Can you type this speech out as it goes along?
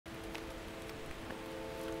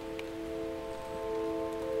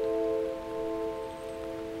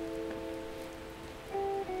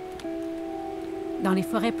Dans les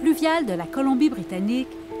forêts pluviales de la Colombie-Britannique,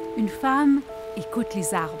 une femme écoute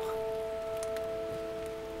les arbres.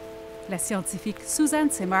 La scientifique Suzanne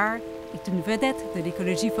Simard est une vedette de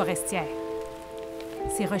l'écologie forestière.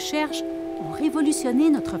 Ses recherches ont révolutionné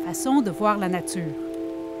notre façon de voir la nature.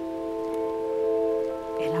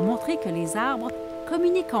 Elle a montré que les arbres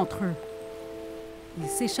communiquent entre eux. Ils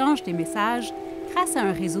s'échangent des messages grâce à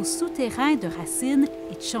un réseau souterrain de racines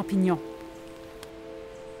et de champignons.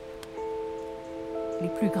 Les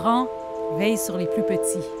plus grands veillent sur les plus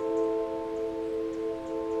petits.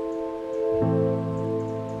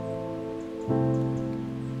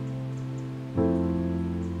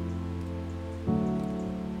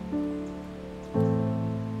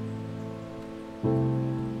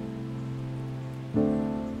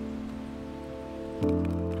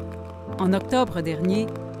 En octobre dernier,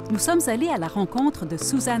 nous sommes allés à la rencontre de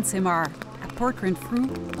Suzanne Simard à Port Renfrew,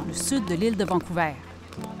 dans le sud de l'île de Vancouver.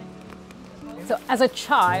 So, as a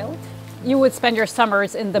child, you would spend your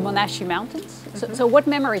summers in the Monashi Mountains. So what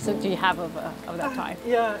memories do you have of that time?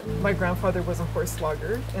 Yeah, my grandfather was a horse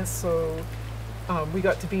logger, and so we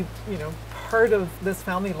got to be, part of this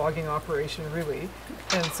family logging operation, really.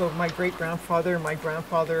 And so my great-grandfather, my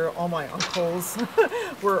grandfather, all my uncles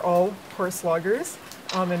were all horse loggers,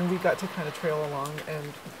 and we got to kind of trail along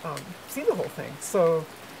and see the whole thing. So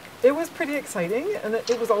it was pretty exciting, and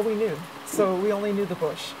it was all we knew. So we only knew the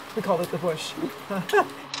bush. We called it the bush.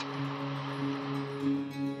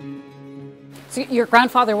 So your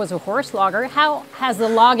grandfather was a horse logger. How has the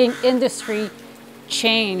logging industry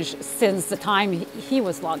changed since the time he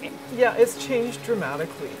was logging? Yeah, it's changed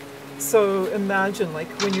dramatically. So imagine, like,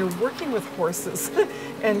 when you're working with horses,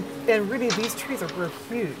 and really these trees were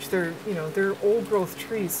huge. They're old growth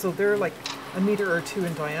trees, so they're like a meter or two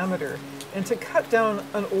in diameter. And to cut down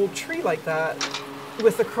an old tree like that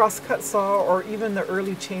with a crosscut saw or even the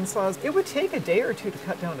early chainsaws, it would take a day or two to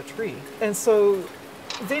cut down a tree. And so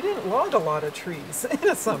they didn't log a lot of trees in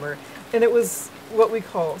a summer, and it was what we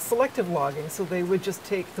call selective logging. So they would just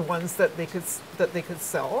take the ones that they could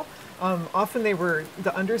sell. Often they were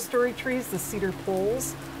the understory trees, the cedar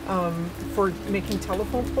poles, for making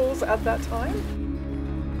telephone poles at that time.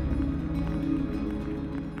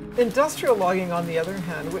 Industrial logging, on the other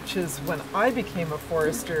hand, which is when I became a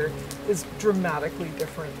forester, is dramatically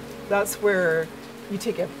different. That's where they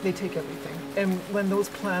take everything. And when those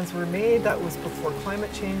plans were made, that was before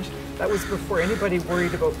climate change, that was before anybody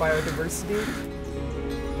worried about biodiversity.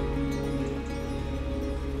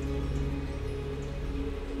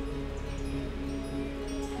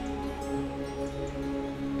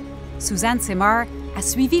 Suzanne Simard a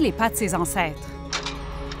suivi les pas de ses ancêtres.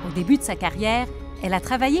 Au début de sa carrière, elle a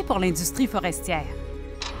travaillé pour l'industrie forestière.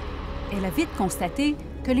 Elle a vite constaté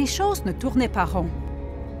que les choses ne tournaient pas rond.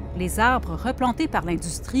 Les arbres replantés par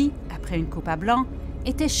l'industrie, après une coupe à blanc,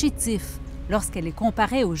 étaient chétifs lorsqu'elle les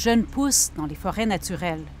comparait aux jeunes pousses dans les forêts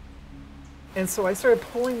naturelles. And so I started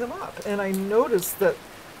pulling them up, and I noticed that,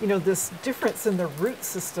 this difference in the root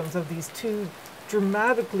systems of these two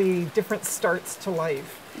dramatically different starts to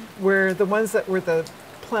life, where the ones that were the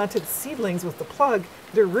planted seedlings with the plug,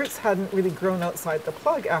 their roots hadn't really grown outside the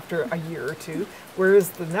plug after a year or two, whereas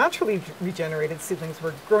the naturally regenerated seedlings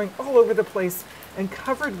were growing all over the place and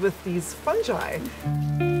covered with these fungi.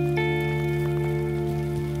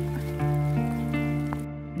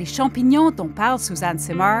 Les champignons dont parle Suzanne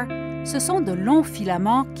Simard, ce sont de longs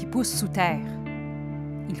filaments qui poussent sous terre.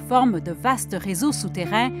 Ils forment de vastes réseaux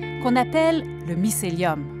souterrains qu'on appelle le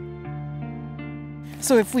mycélium.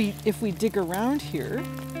 So if we dig around here,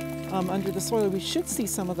 under the soil, we should see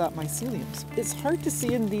some of that mycelium. It's hard to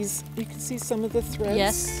see in these. You can see some of the threads.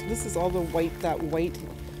 Yes. This is all the white, that white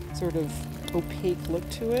sort of opaque look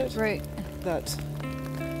to it. Right. That's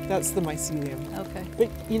the mycelium. Okay. But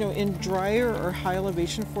in drier or high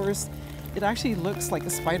elevation forests, it actually looks like a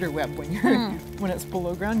spider web when it's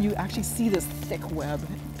below ground. You actually see this thick web.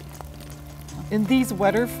 In these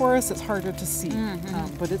wetter forests, it's harder to see,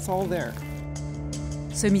 but it's all there.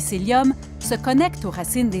 Ce mycélium se connecte aux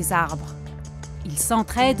racines des arbres. Ils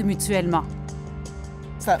s'entraident mutuellement.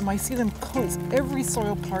 So that mycelium coats every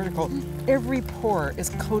soil particle. Every pore is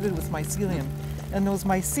coated with mycelium. And those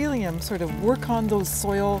mycelium sort of work on those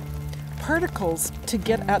soil particles to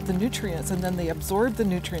get at the nutrients, and then they absorb the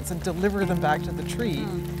nutrients and deliver them back to the tree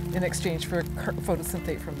in exchange for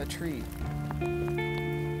photosynthate from the tree.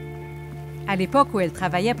 À l'époque où elle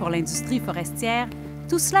travaillait pour l'industrie forestière,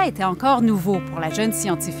 tout cela était encore nouveau pour la jeune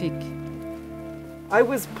scientifique. I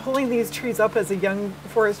was pulling these trees up as a young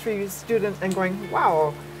forestry student and going,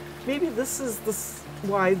 wow, maybe this is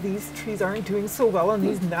why these trees aren't doing so well and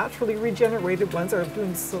these naturally regenerated ones are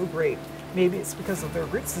doing so great. Maybe it's because of their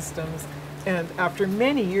root systems. And after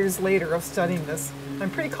many years later of studying this, I'm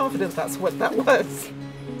pretty confident that's what that was.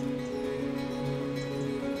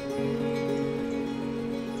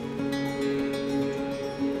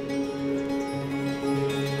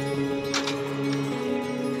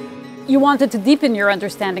 You wanted to deepen your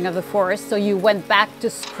understanding of the forest, so you went back to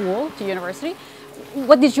school, to university.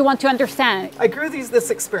 What did you want to understand? I grew this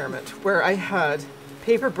experiment where I had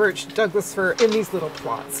paper birch, Douglas fir in these little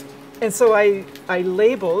plots. And so I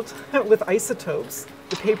labeled with isotopes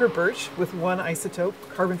the paper birch with one isotope,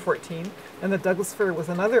 carbon-14, and the Douglas fir with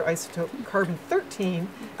another isotope, carbon-13,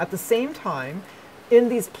 at the same time in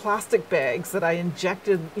these plastic bags that I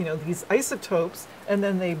injected, these isotopes, and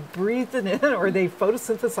then they breathed it in or they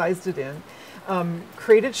photosynthesized it in,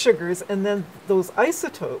 created sugars, and then those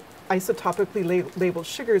isotopically labeled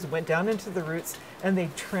sugars went down into the roots and they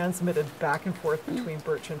transmitted back and forth between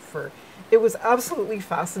birch and fir. It was absolutely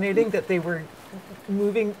fascinating that it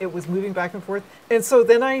was moving back and forth. And so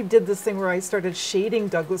then I did this thing where I started shading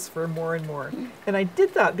Douglas fir more and more. And I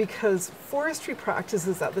did that because forestry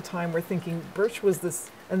practices at the time were thinking birch was this,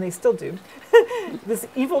 and they still do, this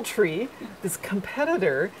evil tree, this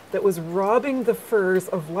competitor that was robbing the firs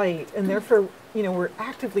of light, and therefore, we're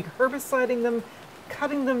actively herbiciding them,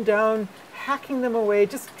 cutting them down, hacking them away,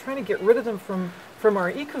 just trying to get rid of them from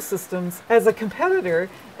our ecosystems as a competitor.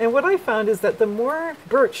 And what I found is that the more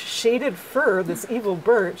birch shaded fir, this evil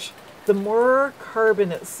birch, the more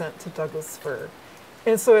carbon it sent to Douglas fir.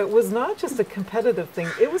 And so it was not just a competitive thing,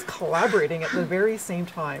 it was collaborating at the very same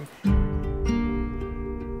time.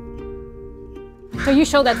 So you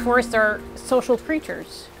show that forests are social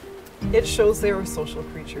creatures. It shows they were social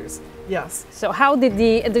creatures, yes. So how did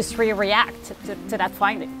the industry react to that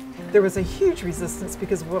finding? There was a huge resistance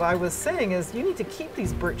because what I was saying is you need to keep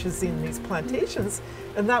these birches in these plantations,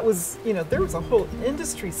 and that was, there was a whole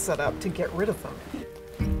industry set up to get rid of them.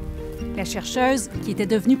 La chercheuse, qui était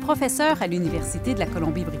devenue professeure à l'Université de la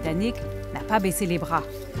Colombie-Britannique, n'a pas baissé les bras.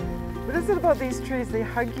 What is it about these trees? They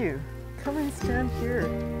hug you. Come and stand here.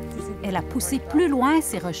 Elle a poussé plus loin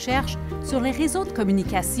ses recherches sur les réseaux de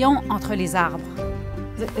communication entre les arbres.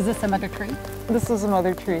 Is this a mother tree? This is a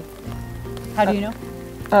mother tree. How do you know?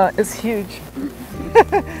 It's huge.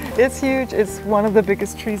 It's huge. It's one of the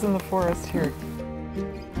biggest trees in the forest here.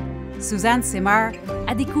 Suzanne Simard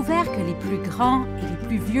a découvert que les plus grands et les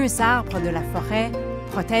plus vieux arbres de la forêt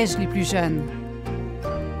protègent les plus jeunes.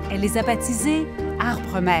 Elle les a baptisés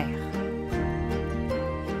arbres-mères.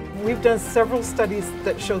 We've done several studies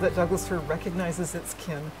that show that Douglas fir recognizes its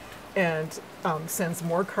kin and sends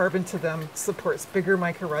more carbon to them, supports bigger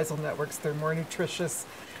mycorrhizal networks, they're more nutritious.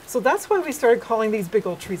 So that's why we started calling these big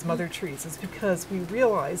old trees mother trees, is because we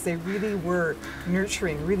realized they really were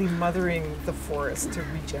nurturing, really mothering the forest to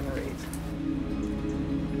regenerate.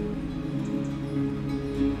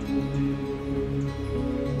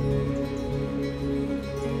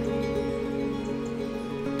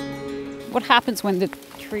 What happens when the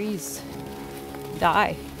trees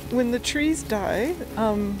die? When the trees die,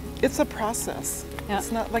 it's a process. Yeah.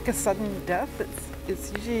 It's not like a sudden death.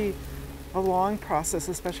 It's usually a long process,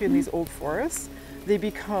 especially in these old forests. They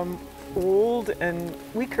become old and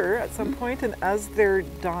weaker at some point, and as they're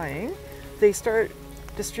dying, they start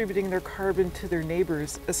distributing their carbon to their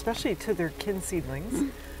neighbors, especially to their kin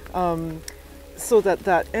seedlings, so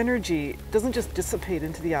that energy doesn't just dissipate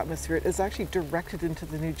into the atmosphere, it is actually directed into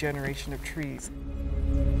the new generation of trees.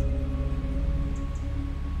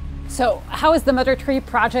 So how is the Mother Tree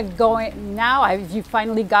project going now? Have you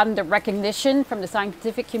finally gotten the recognition from the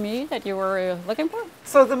scientific community that you were looking for?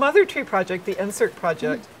 So the Mother Tree project, the NSERC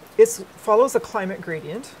project, follows a climate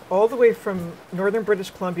gradient all the way from northern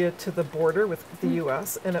British Columbia to the border with the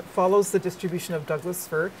US, and it follows the distribution of Douglas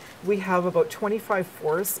fir. We have about 25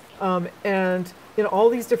 forests, and in all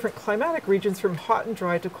these different climatic regions from hot and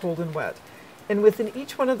dry to cold and wet. And within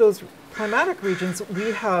each one of those climatic regions,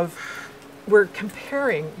 we're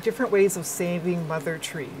comparing different ways of saving mother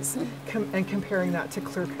trees and comparing that to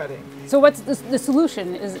clear cutting. So what's the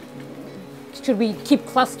solution? Should we keep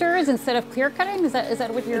clusters instead of clear cutting? Is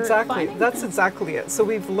that what you're finding? That's exactly it. So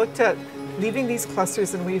we've looked at leaving these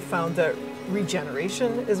clusters and we've found that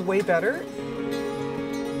regeneration is way better.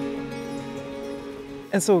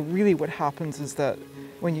 And so really what happens is that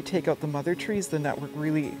when you take out the mother trees, the network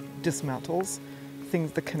really dismantles.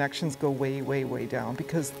 The connections go way, way, way down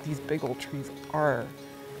because these big old trees are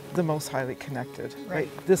the most highly connected. Right?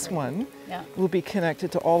 This one will be connected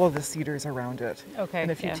to all of the cedars around it. Okay. And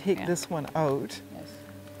if you take this one out,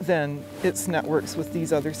 then its networks with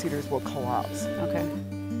these other cedars will collapse. Okay.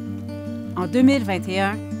 En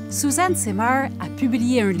 2021, Suzanne Simard a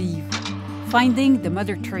publié un livre, Finding the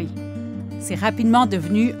Mother Tree. c'est rapidement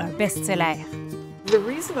devenu un best-seller. The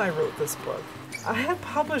reason I wrote this book, I had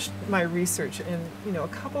published my research in, a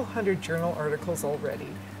couple hundred journal articles already,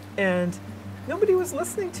 and nobody was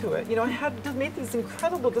listening to it. I had made these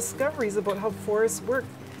incredible discoveries about how forests work,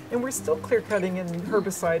 and we're still clear-cutting and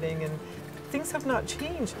herbiciding, and things have not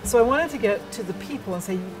changed. So I wanted to get to the people and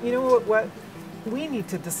say, you know what? We need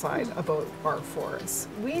to decide about our forests.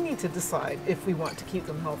 We need to decide if we want to keep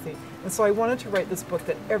them healthy. And so I wanted to write this book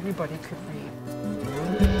that everybody could read.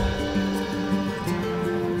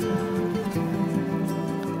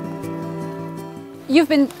 You've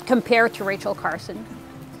been compared to Rachel Carson.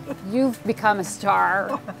 You've become a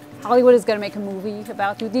star. Hollywood is going to make a movie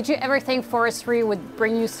about you. Did you ever think forestry would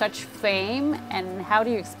bring you such fame, and how do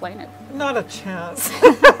you explain it? Not a chance.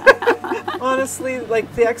 Honestly,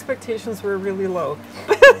 the expectations were really low.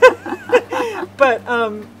 But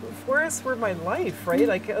forests were my life, right?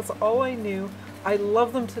 That's all I knew. I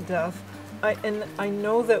love them to death. And I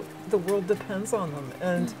know that the world depends on them,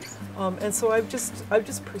 and so I've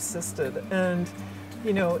just persisted, and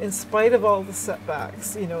in spite of all the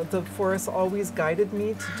setbacks, the forest always guided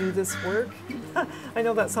me to do this work. I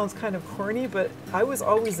know that sounds kind of corny, but I was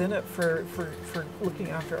always in it for looking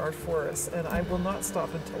after our forests, and I will not stop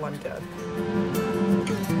until I'm dead.